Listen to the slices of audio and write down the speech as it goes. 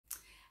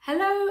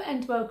Hello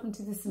and welcome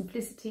to the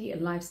Simplicity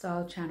and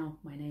Lifestyle channel.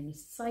 My name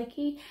is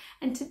Psyche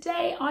and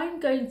today I'm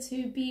going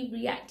to be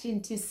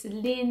reacting to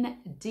Celine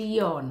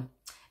Dion.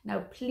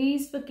 Now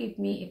please forgive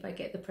me if I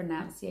get the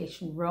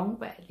pronunciation wrong,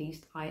 but at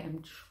least I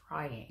am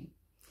trying.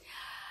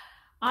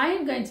 I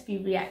am going to be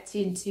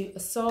reacting to a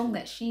song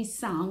that she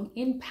sang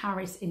in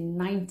Paris in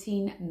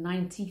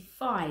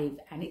 1995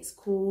 and it's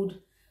called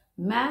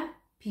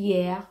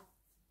Prière,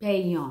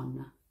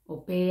 païenne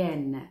or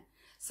païenne.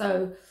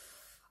 So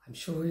I'm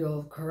sure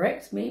you'll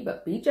correct me,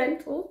 but be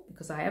gentle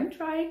because I am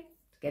trying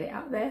to get it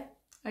out there.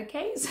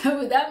 Okay, so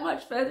without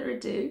much further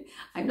ado,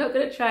 I'm not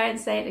going to try and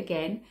say it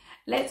again.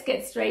 Let's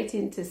get straight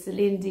into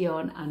Celine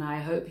Dion and I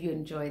hope you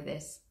enjoy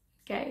this.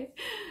 Okay,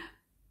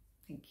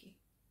 thank you.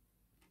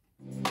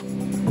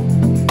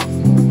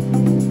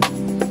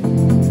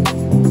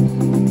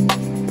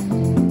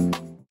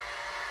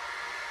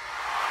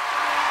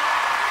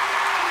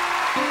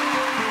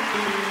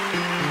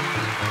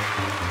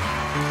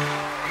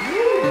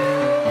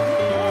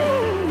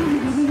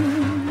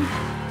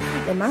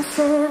 Les mains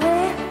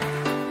serrées,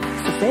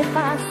 c'est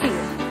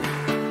facile.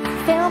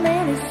 Fermer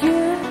les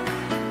yeux,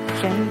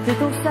 j'aime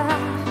plutôt ça.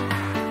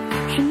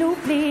 Genoux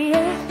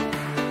pliés,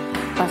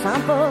 pas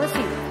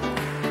impossible.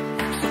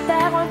 Se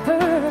taire un peu,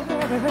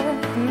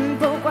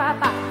 pourquoi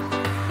pas.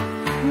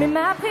 Mais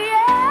ma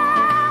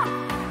prière,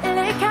 elle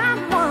est qu'à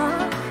moi.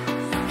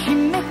 J'y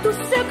mets tout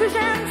ce que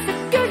j'aime, ce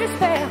que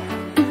j'espère,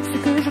 tout ce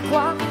que je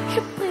crois. Je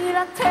prie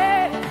la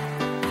terre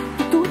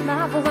de toute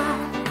ma voix,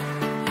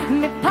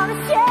 mais pas le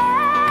ciel.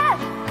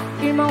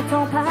 Il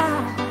m'entend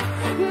pas,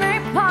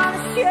 mais pas le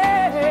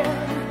ciel,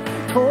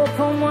 trop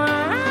pour moi.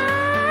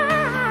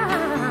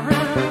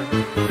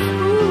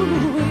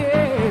 Ooh,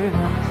 yeah.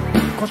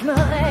 Quand je me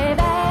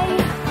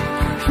réveille,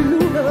 je loue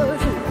le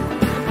jour,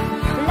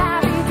 la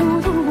vie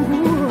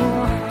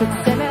toujours, toutes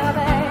ces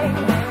merveilles.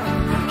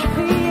 Je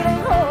prie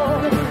les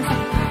roses,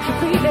 je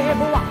prie les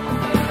bois,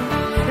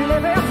 les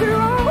vertus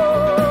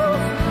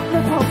roses,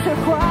 n'importe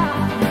quoi.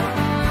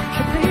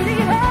 Je prie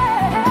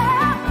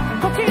l'hiver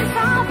quand il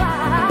s'en va.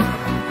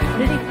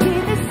 L'été,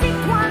 les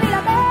étoiles et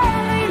la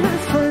mer et le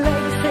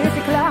soleil, ses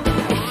éclats.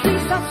 Et je suis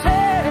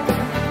sincère,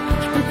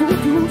 je peux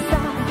tout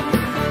ça.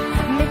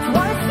 Mais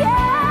toi le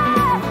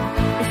ciel,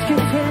 est-ce que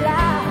t'es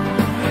là?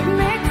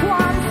 Mais toi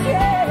le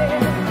ciel,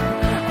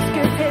 est-ce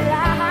que t'es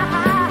là?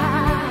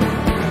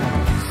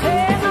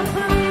 C'est ma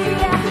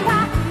prière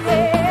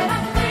parfaite,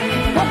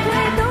 donc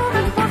les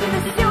nouvelles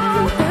professions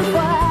de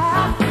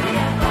voir.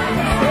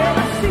 C'est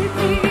ma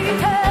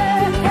supplique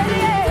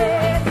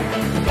quotidienne.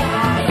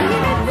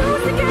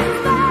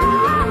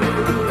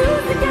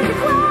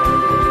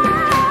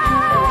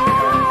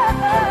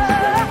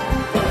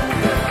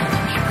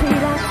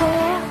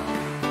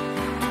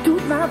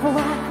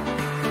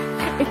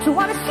 Et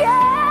toi le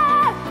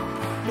ciel,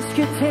 est-ce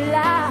que t'es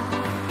là?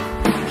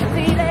 Je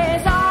prie les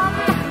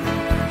hommes,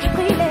 je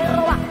prie les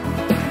rois,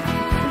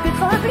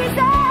 d'être plus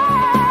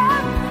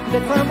hommes,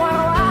 d'être moins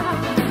roi.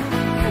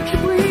 Je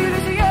prie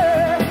les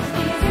yeux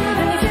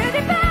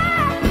des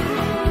pères,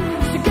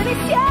 ce que les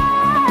cieux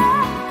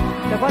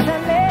ne voient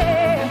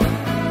jamais.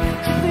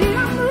 Je prie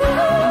l'amour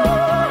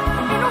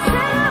et nos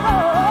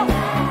cerveaux,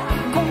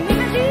 qu'on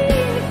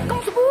imagine,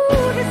 qu'on se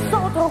bouge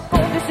sans trop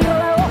compter sur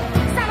la haut.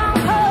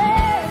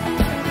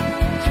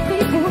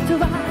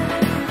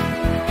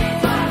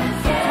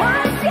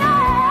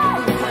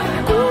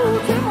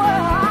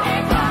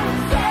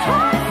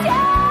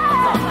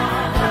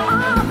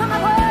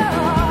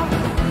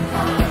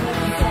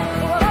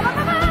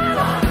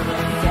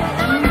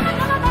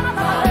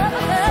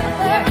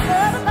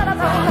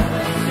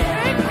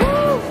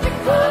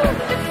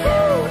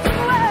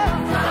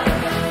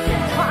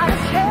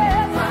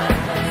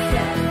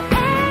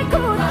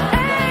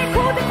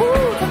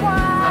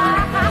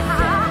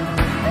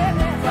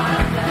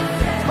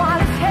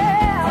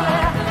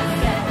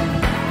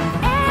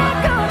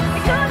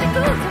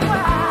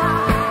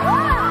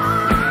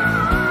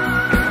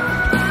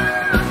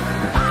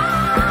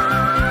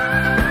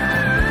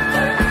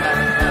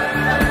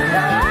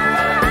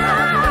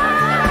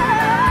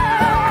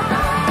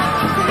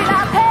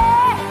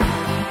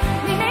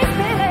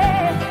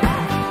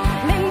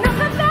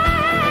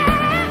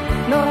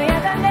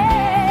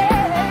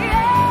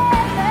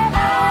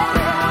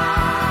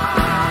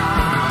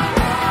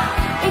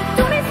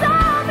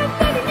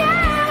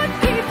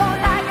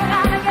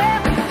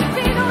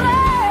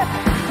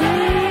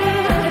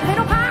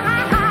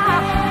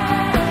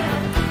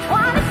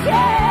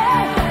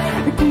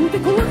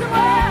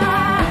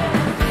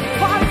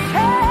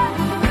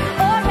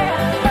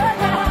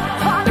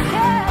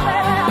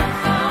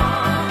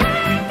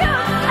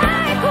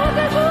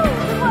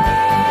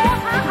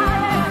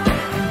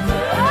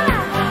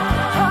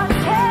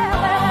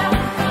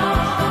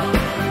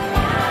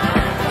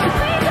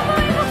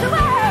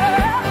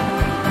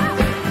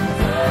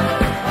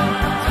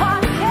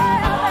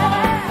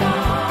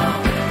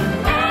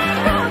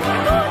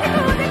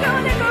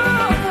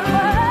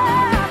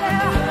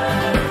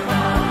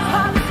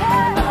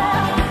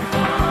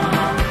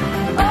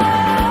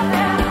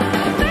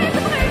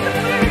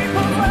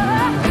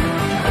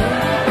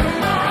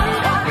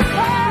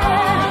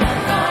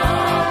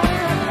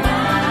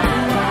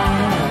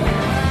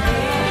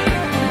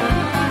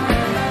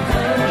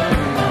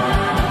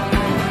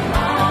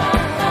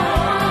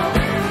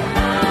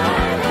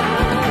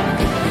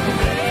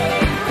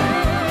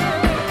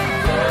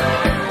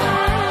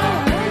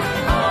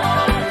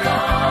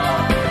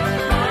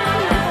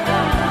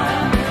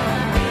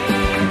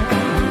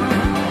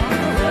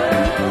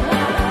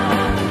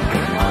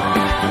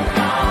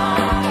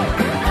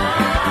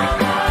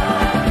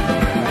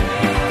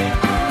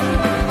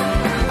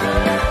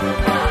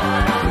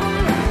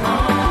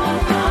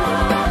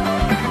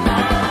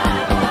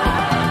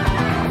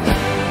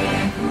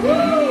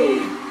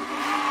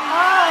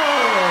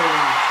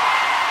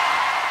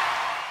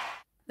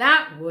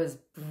 That was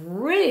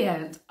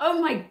brilliant.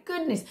 Oh my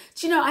goodness.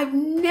 Do you know, I've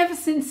never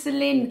seen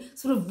Celine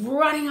sort of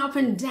running up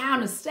and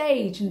down a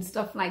stage and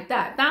stuff like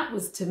that. That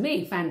was, to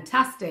me,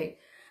 fantastic.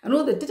 And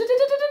all the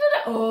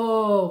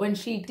oh, when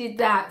she did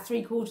that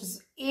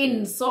 3/4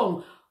 in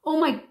song, oh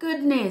my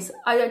goodness.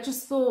 I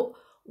just thought,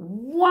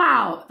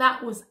 wow,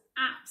 that was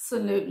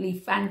absolutely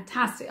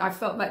fantastic. I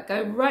felt that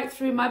go right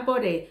through my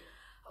body.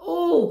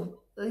 Oh,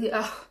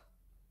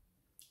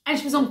 and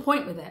she was on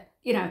point with it,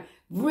 you know,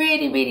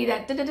 really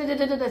that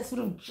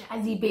sort of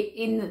jazzy bit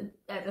in,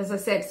 as I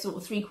said, sort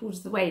of 3/4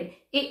 of the way.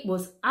 It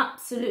was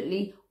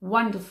absolutely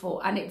wonderful,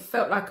 and it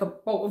felt like a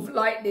bolt of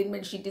lightning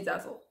when she did that. I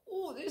thought,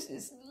 oh, this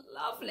is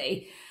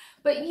lovely.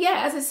 But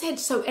yeah, as I said,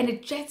 so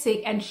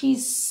energetic, and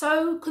she's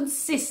so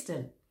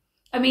consistent.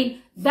 I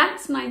mean,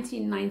 that's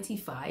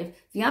 1995.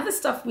 The other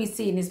stuff we've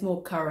seen is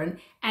more current,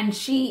 and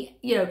she,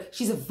 you know,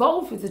 she's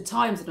evolved with the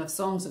times, and her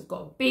songs have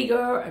got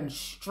bigger and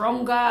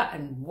stronger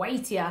and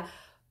weightier,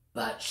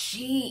 but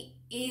she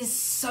is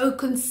so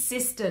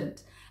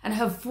consistent, and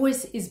her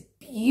voice is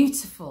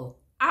beautiful,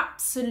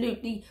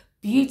 absolutely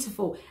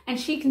beautiful, and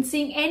she can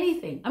sing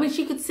anything. I mean,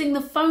 she could sing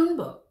the phone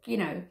book, you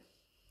know.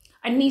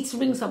 I need to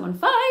ring someone,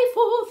 5,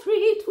 4,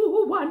 3,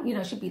 2, 1. You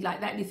know, she'd be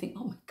like that. And you think,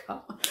 oh my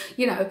God,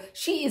 you know,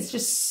 she is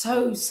just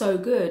so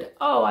good.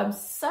 Oh, I'm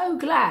so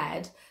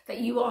glad that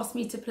you asked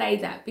me to play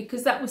that,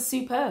 because that was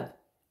superb.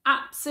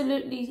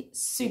 Absolutely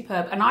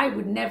superb. And I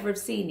would never have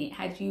seen it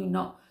had you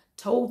not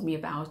told me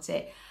about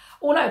it.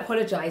 All I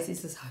apologize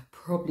is that I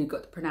probably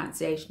got the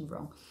pronunciation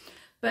wrong.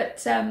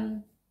 But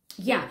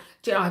yeah,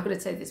 do you know, I've got to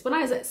tell you this. When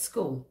I was at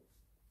school,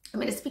 I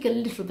mean, I speak a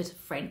little bit of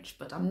French,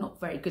 but I'm not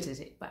very good at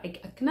it. But I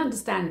can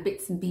understand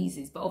bits and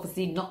pieces, but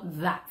obviously not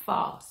that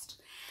fast.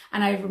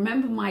 And I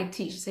remember my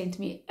teacher saying to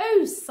me,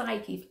 oh,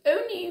 Psyche, if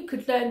only you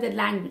could learn the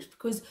language,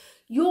 because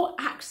your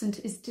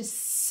accent is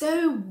just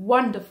so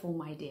wonderful,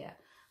 my dear.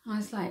 And I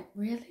was like,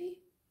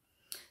 really?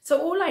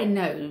 So all I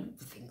know,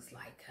 things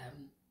like,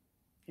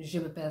 je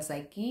m'appelle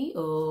Psyche,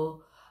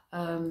 or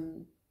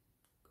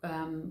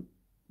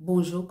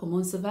bonjour,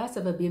 comment ça va?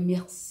 Ça va bien,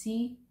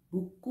 merci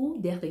beaucoup,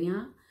 de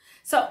rien.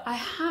 So I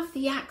have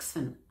the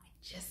accent. I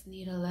just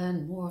need to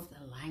learn more of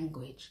the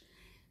language,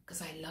 because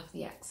I love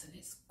the accent.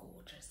 It's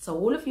gorgeous. So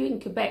all of you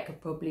in Quebec are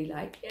probably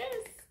like, yes,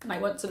 I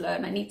want to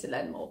learn. I need to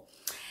learn more.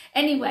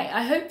 Anyway,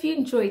 I hope you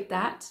enjoyed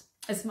that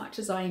as much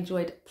as I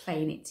enjoyed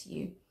playing it to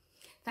you.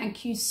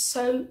 Thank you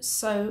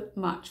so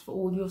much for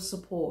all your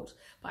support.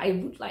 But I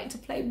would like to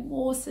play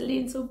more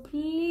Celine, so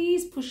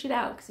please push it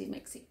out, because it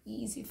makes it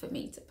easy for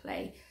me to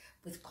play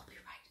with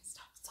copyright and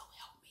stuff. So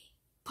help me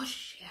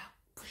push it out,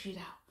 push it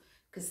out.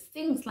 Because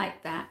things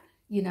like that,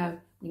 you know,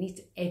 we need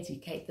to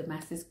educate the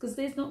masses, because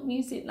there's not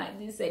music like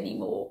this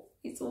anymore.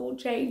 It's all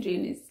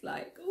changing. It's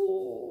like,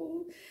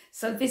 oh.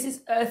 So this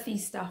is earthy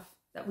stuff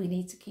that we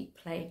need to keep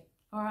playing.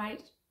 All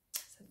right.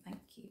 So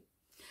thank you.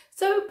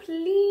 So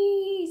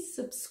please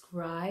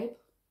subscribe.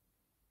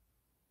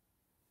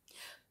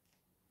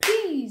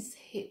 Please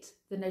hit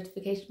the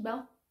notification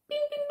bell.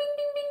 Bing, bing, bing,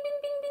 bing, bing, bing,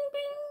 bing, bing,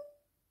 bing.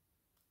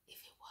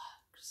 If it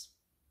works.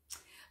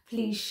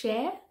 Please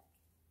share.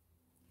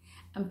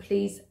 And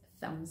please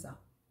thumbs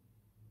up.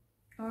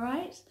 All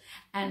right.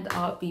 And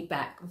I'll be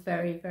back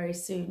very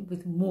soon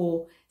with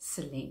more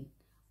Celine.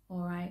 All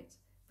right.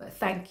 But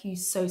thank you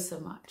so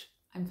much.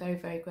 I'm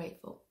very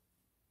grateful.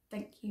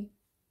 Thank you.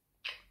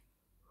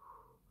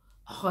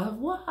 Au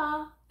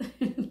revoir.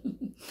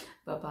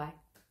 Bye-bye.